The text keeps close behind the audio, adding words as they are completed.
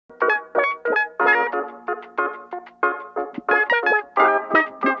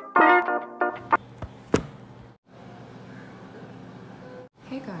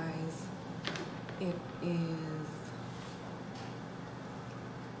Hey guys, it is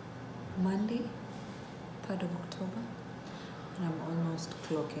Monday, 3rd of October, and I'm almost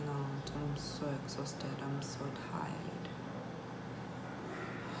clocking out. I'm so exhausted, I'm so tired.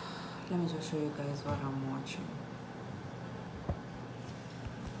 Let me just show you guys what I'm watching.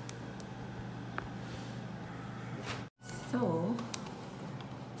 So,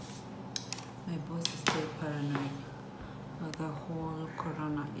 my boss is still paranoid about the whole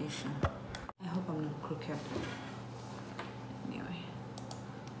corona issue. I hope I'm not crooked. Anyway,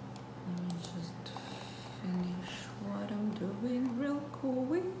 let me just finish what I'm doing real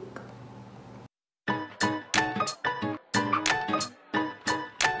quick. I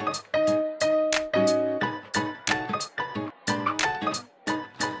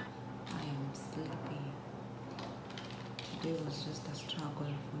am sleepy. Today was just a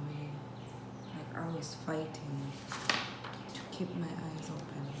struggle for me. Like I was fighting to keep my eyes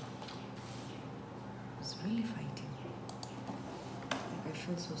open. I was really fighting. Like I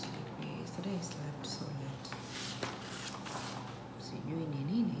feel so sleepy. Yesterday I slept so late. Sijui ni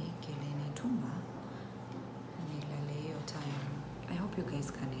nini kilinituma nilale hiyo time. I hope you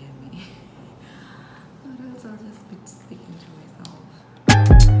guys can hear me. Or else I'll just be speaking to myself.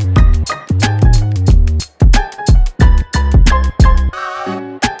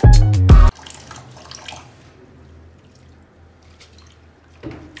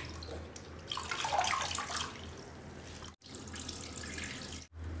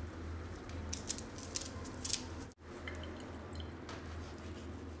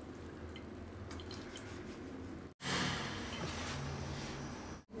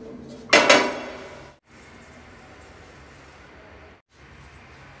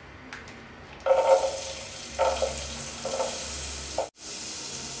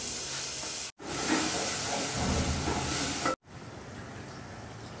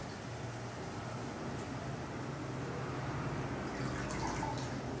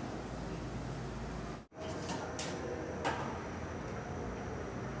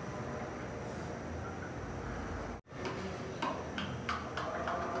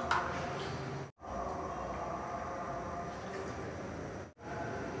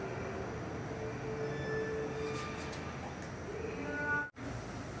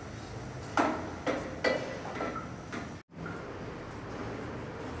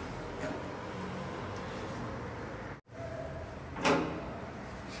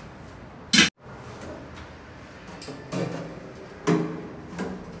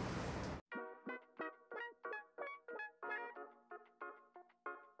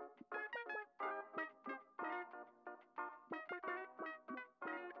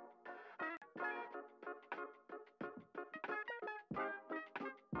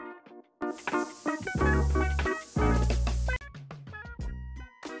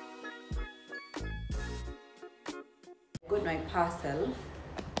 Got my parcel.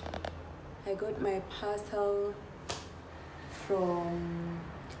 I got my parcel from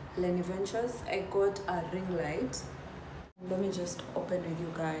Lenny Ventures. I got a ring light. Let me just open with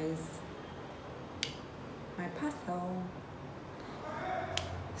you guys my parcel.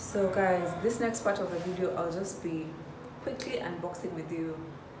 So guys, this next part of the video I'll just be quickly unboxing with you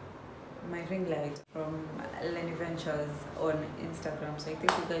my ring light from Lenny Ventures on Instagram. So I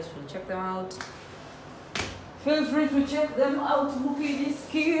think you guys should check them out. Feel free to check them out.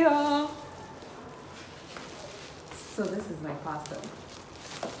 Mukijisikia. So this is my parcel.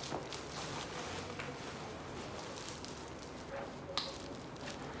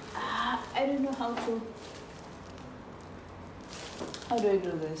 I don't know how do I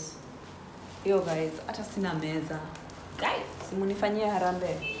do this? Yo guys, hata sina meza. Guys, munifanyie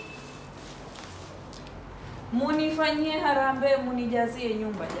harambe. Munifanyie harambe, munijazie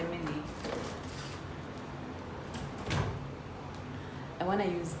nyumba jameni. I want to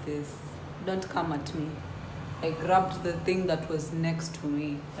use this. Don't come at me. I grabbed the thing that was next to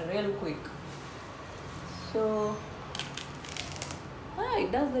me real quick. So,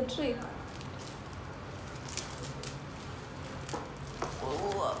 it does the trick.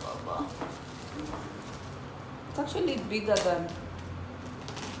 Oh, it's actually bigger than.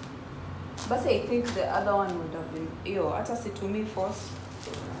 But I think the other one would have been. Yo, hata situmi force.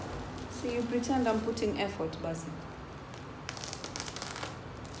 So you pretend I'm putting effort, basi.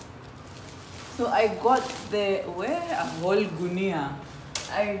 So I got the a whole gunia.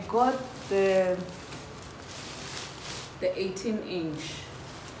 I got the 18-inch.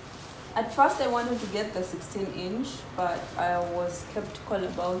 At first I wanted to get the 16-inch, but I was skeptical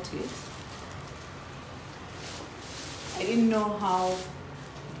about it. I didn't know how.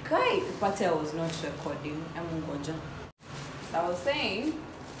 Guy, but I was not recording. So I was saying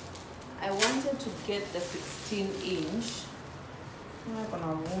I wanted to get the 16-inch.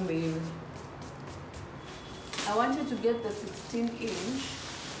 I wanted to get the 16-inch,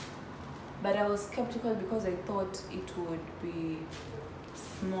 but I was skeptical because I thought it would be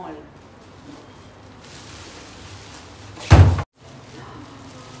small.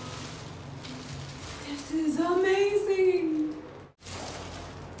 This is amazing.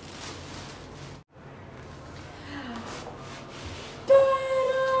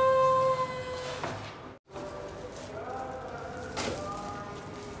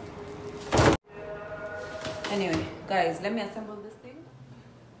 Anyway, guys, let me assemble this thing.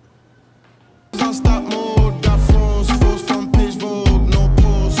 Don't stop mode, got phones from page Vogue, no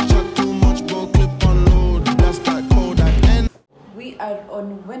pause, chat too much, bro, clip unload, that's that code at end. We are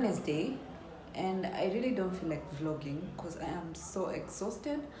on Wednesday, and I really don't feel like vlogging because I am so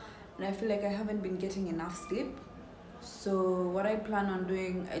exhausted and I feel like I haven't been getting enough sleep. So what I plan on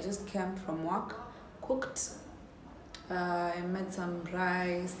doing, I just came from work, cooked. I made some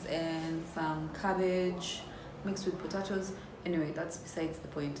rice and some cabbage mixed with potatoes. Anyway, that's besides the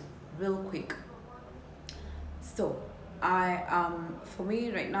point. Real quick, so for me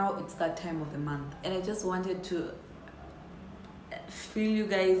right now, it's that time of the month, and I just wanted to fill you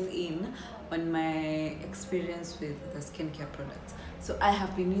guys in on my experience with the skincare products. So I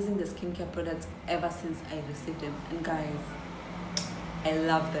have been using the skincare products ever since I received them, and guys, I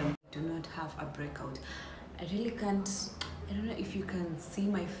love them. I do not have a breakout. I really can't. I don't know if you can see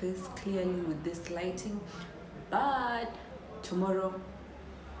my face clearly with this lighting, but tomorrow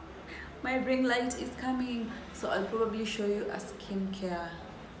my ring light is coming, so I'll probably show you a skincare,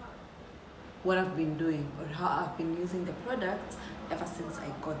 what I've been doing or how I've been using the products ever since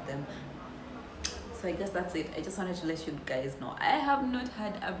I got them. So I guess that's it. I just wanted to let you guys know I have not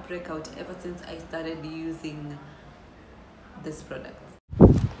had a breakout ever since I started using this product.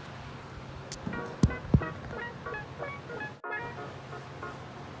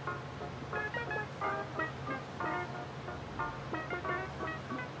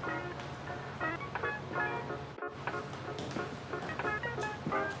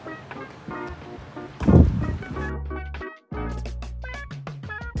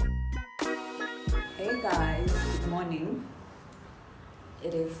 Hey guys, good morning.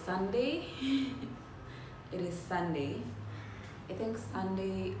 It is Sunday. It is Sunday. I think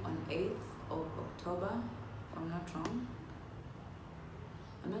Sunday on 8th of October, if I'm not wrong.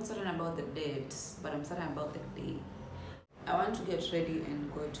 I'm not certain about the date, but I'm certain about the day. I want to get ready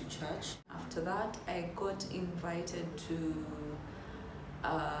and go to church. After that, I got invited to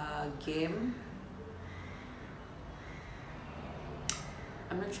a game.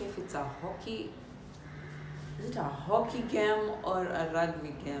 I'm not sure if it's a hockey. Is it a hockey game or a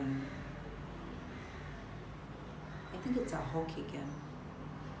rugby game? I think it's a hockey game.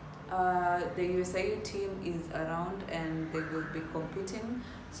 The Usiu team is around and they will be competing.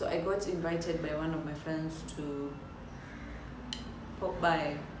 So I got invited by one of my friends to pop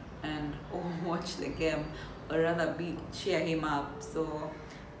by and watch the game, or rather cheer him up. So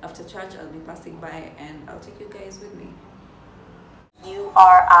after church, I'll be passing by and I'll take you guys with me.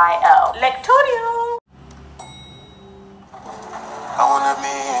 URIL Lectorio. I wanna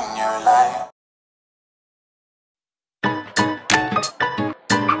be in your life.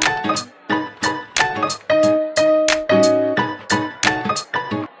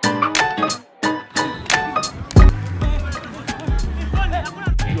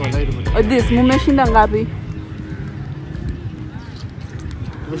 This mumeshinda ngapi?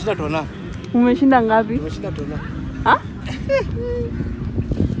 Umeshinda tona. Umeshinda ngapi? Umeshinda tona. Ha?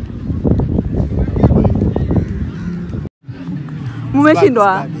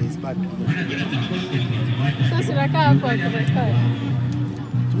 Mumeshindwa? Sasa unakaa hapo kwa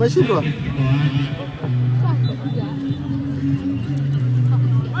Tumeshindwa.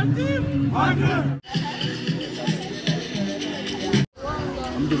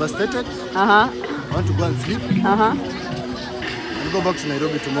 I'm devastated. I want to go and sleep. I'll go back to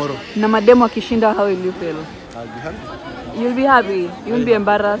Nairobi tomorrow. Na mademo akishinda, how will you feel? I'll be happy. You'll be happy. You won't be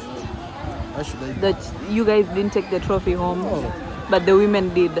embarrassed. Why should I? That you guys didn't take the trophy home, Oh. but the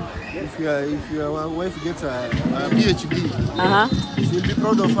women did. If your wife gets a PhD, you'll be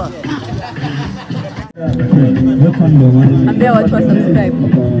proud of her. Ambia watu wa subscribe.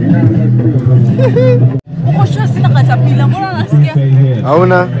 Uko sure sina katapila, mbona nasikia?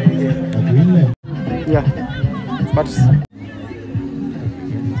 Hauna? Yeah. But